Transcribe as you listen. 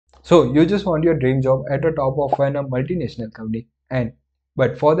So you just want your dream job at the top of a multinational company,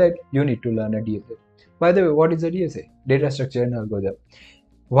 but for that you need to learn a DSA. By the way, what is a DSA? Data structure and algorithm.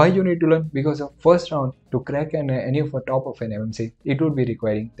 Why you need to learn? Because the first round to crack any of the top of an MMC, it would be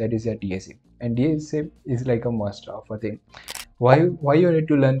requiring that is a DSA, and DSA is like a must of a thing. Why you need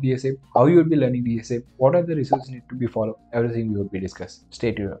to learn DSA? How you will be learning DSA? What are the resources need to be followed? Everything we will be discussed.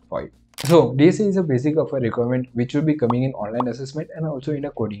 Stay tuned for it. So DSA is a basic of a requirement which will be coming in online assessment and also in a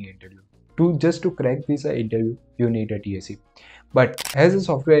coding interview. To crack this interview, you need a DSA. But as a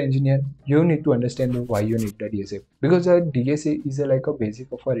software engineer, you need to understand why you need the DSA, because a DSA is like a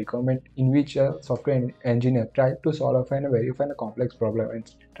basic of a requirement in which a software engineer try to solve and verify a complex problem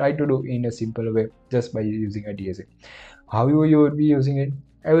and try to do in a simple way just by using a DSA. How you would be using it,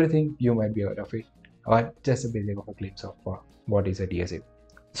 everything you might be aware of it, or just a basic of a glimpse of what is a DSA.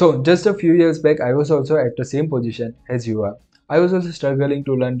 So just a few years back, I was also at the same position as you are. I was also struggling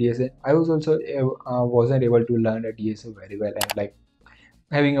to learn DSA. I was also wasn't able to learn a DSA very well, and like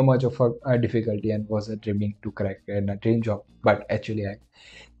having a much of a difficulty, and was dreaming to crack a dream job. But actually I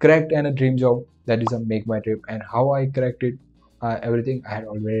cracked a dream job. That is a make my trip, and how I cracked it, everything I had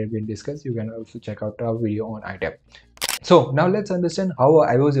already been discussed. You can also check out our video on iTab. So now let's understand how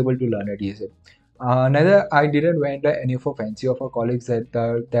I was able to learn a DSA. Neither I didn't went any of a fancy of our colleagues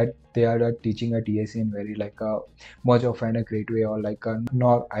that they are teaching a DSA in very like much of a great way, or like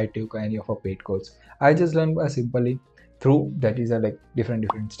nor I took any of a paid course. I just learned simply through that is like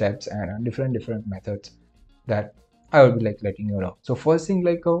different steps and different methods that I will be like letting you know. So first thing,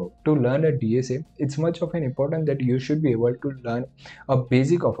 like to learn a DSA, it's much of an important that you should be able to learn a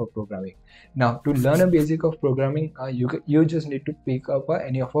basic of a programming. Now to learn a basic of programming, you just need to pick up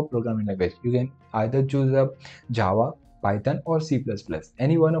any of a programming language. You can either choose a Java, Python or C++.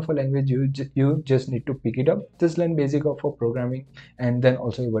 Any one of a language you just need to pick it up, just learn basic of a programming, and then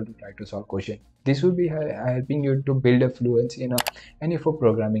also able to try to solve question. This will be helping you to build a fluency in any of a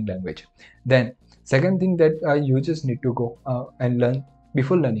programming language. Then second thing that you just need to go and learn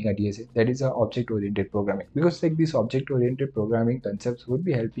before learning a DSA, that is object-oriented programming, because like this object-oriented programming concepts would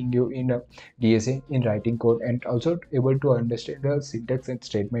be helping you in DSA in writing code, and also able to understand the syntax and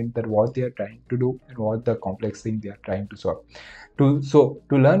statement that what they are trying to do and what the complex thing they are trying to solve. To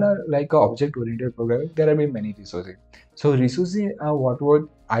learn like object-oriented programming, there have been many resources. So resources what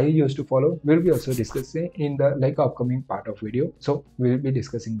I used to follow, will be also discussing in the like upcoming part of video. So we'll be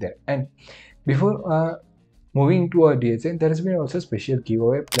discussing that. And before moving to our DSA, there has been also a special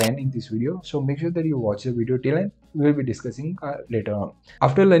giveaway plan in this video, so make sure that you watch the video till end. We will be discussing later on.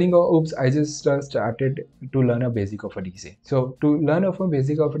 After learning oops, I just started to learn a basic of a DSA. So to learn of a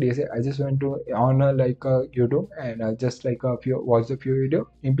basic of a DSA, I just went to on YouTube, and just like watched a few video,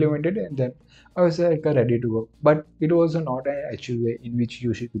 implemented it, and then I was like ready to go. But it was not an actual way in which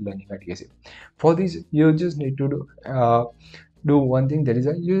you should be learning a DSA. For this, you just need to do one thing, that is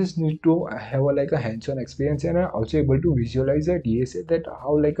you just need to have like a hands-on experience, and also able to visualize a DSA, that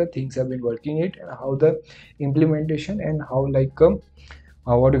how like things have been working it, and how the implementation and how like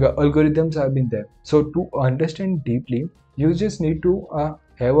what algorithms have been there. So to understand deeply, you just need to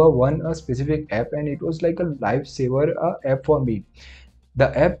have a specific app, and it was like a lifesaver app for me.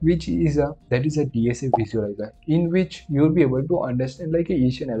 The app which is that is a DSA Visualizer, in which you will be able to understand like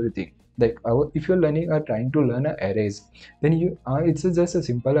each and everything. Like if you're learning or trying to learn arrays, then you it's just a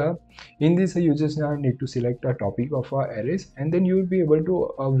simple in this you just need to select a topic of arrays, and then you will be able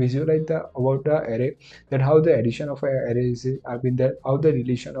to visualize about the array, that how the addition of arrays have been there, how the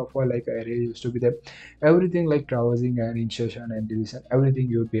relation of like array used to be there, everything like traversing and insertion and deletion, everything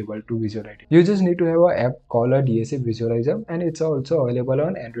you will be able to visualize it. You just need to have an app called a DSA Visualizer, and it's also available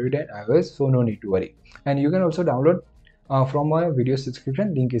on Android and iOS, so no need to worry. And you can also download from my video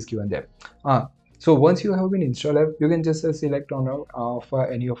description, link is given there. So once you have been installed app, you can just select on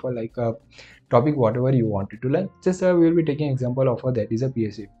any of like topic whatever you wanted to learn. Just we will be taking example of that is a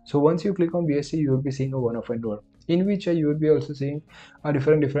BSc. So once you click on BSc, you will be seeing one of a node, in which you will be also seeing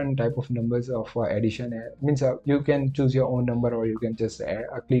different type of numbers of addition. Means you can choose your own number, or you can just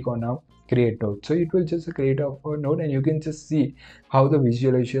click on create node. So it will just create a node, and you can just see how the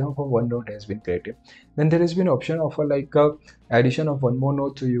visualization of one node has been created. Then there has been option of like addition of one more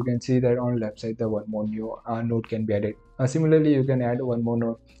node, so you can see that on left side the one more new node can be added. Similarly, you can add one more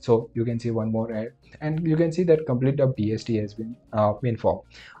node, so you can see one more add, and you can see that complete BST has been formed.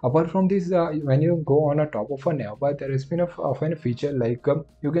 Apart from this, when you go on a top of a navbar, there has been a feature like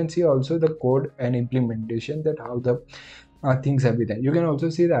you can see also the code and implementation, that how the things have been there. You can also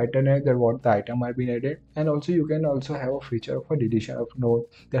see the itinerary that what the item are being added, and also you can also have a feature of a deletion of node,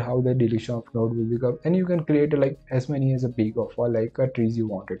 that how the deletion of node will become, and you can create like as many as a big of like a trees you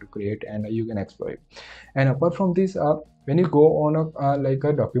wanted to create, and you can explore it. And apart from this, when you go on a like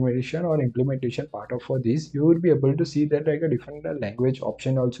a documentation or implementation part of for this, you will be able to see that like a different language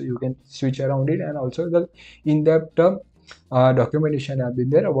option also you can switch around it, and also the in-depth documentation have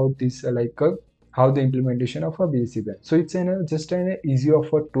been there about this how the implementation of a BSc plan. So it's just an easy of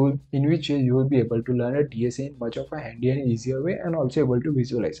a tool in which you will be able to learn a DSA in much of a handy and easier way, and also able to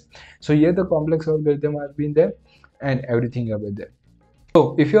visualize. So here the complex algorithm have been there and everything have been there.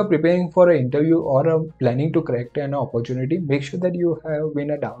 So if you are preparing for an interview or planning to crack an opportunity, make sure that you have been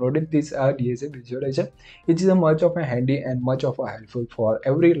downloaded this DSA Visualizer, which is a much of a handy and much of a helpful for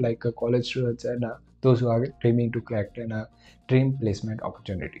every college students and those who are dreaming to crack an dream placement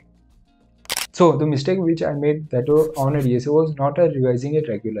opportunity. So the mistake which I made that on a DSA was not revising it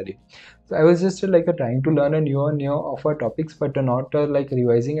regularly. So I was just trying to learn a new of topics, but not like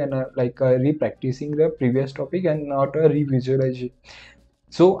revising and re-practicing the previous topic and not revisualize it.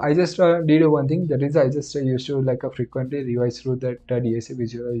 So I just did one thing, that is I just used to frequently revise through that DSA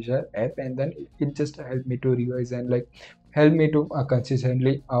Visualizer app, and then it just helped me to revise and help me to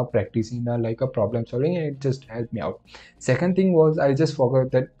consistently practicing a problem solving, and it just helped me out. Second thing was I just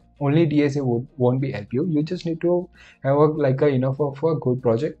forgot that only DSA won't be help you. You just need to have enough of a good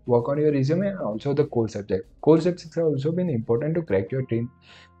project, work on your resume, and also the core subject. Core subjects have also been important to crack your dream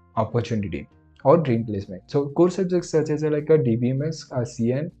opportunity or dream placement. So core subjects such as a DBMS,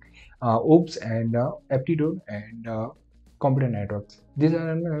 CN, OOPS, and aptitude and computer networks. These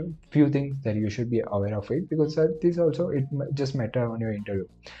are a few things that you should be aware of it, because this also it just matter on your interview.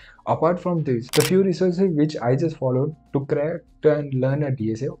 Apart from this, the few resources which I just followed to crack and learn a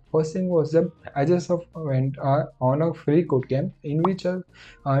DSA. First thing was that I just went on a free code camp in which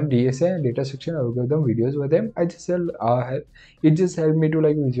DSA and data structure algorithm videos were there. I just it just helped me to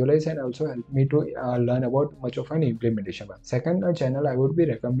visualize and also helped me to learn about much of an implementation. Second channel I would be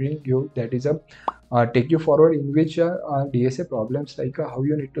recommending you, that is a take you forward, in which DSA problems how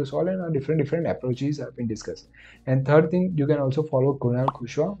you need to solve, and different approaches have been discussed. And third thing, you can also follow Kunal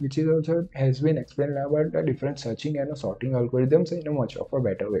Kushwaha, which is also has been explained about the different searching and sorting algorithms in a much of a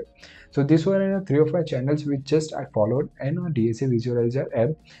better way. So these were 3 of my channels which just I followed, and a DSA Visualizer app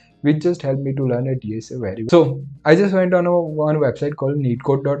which just helped me to learn a DSA very well. So I just went on one website called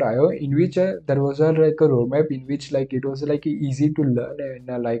neetcode.io, in which there was a roadmap in which it was easy to learn,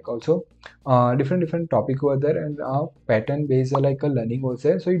 and also different topic were there, and pattern based a learning was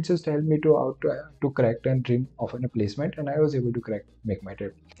there. So it just helped me to crack and dream of a placement, and I was able to make my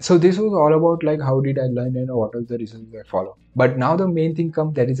trip. So this was all about how did I learn and what are the reasons I follow. But now the main thing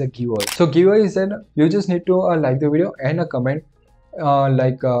comes, that is a giveaway. So giveaway is that you just need to like the video and a comment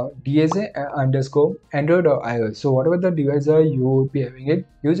DSA underscore Android or iOS. So whatever the device you would be having it,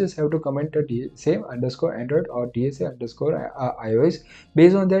 you just have to comment a DSA underscore Android or DSA underscore iOS.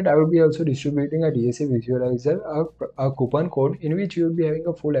 Based on that, I will be also distributing a DSA Visualizer, a coupon code in which you will be having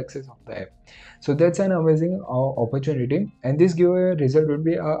a full access of the app. So that's an amazing opportunity, and this giveaway result will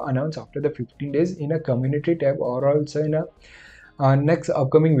be announced after the 15 days in a community tab, or also in a next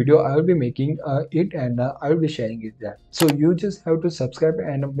upcoming video I will be making it, and I will be sharing it there. So you just have to subscribe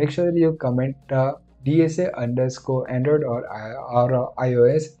and make sure that you comment DSA underscore Android or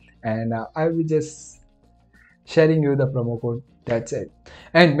iOS, and I will be just sharing you the promo code. That's it.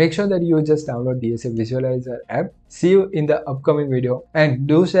 And make sure that you just download DSA Visualizer app. See you in the upcoming video, and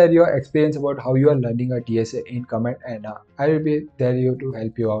do share your experience about how you are learning a DSA in comment, and I will be there to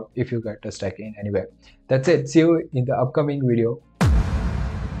help you out if you get stuck in anywhere. That's it. See you in the upcoming video.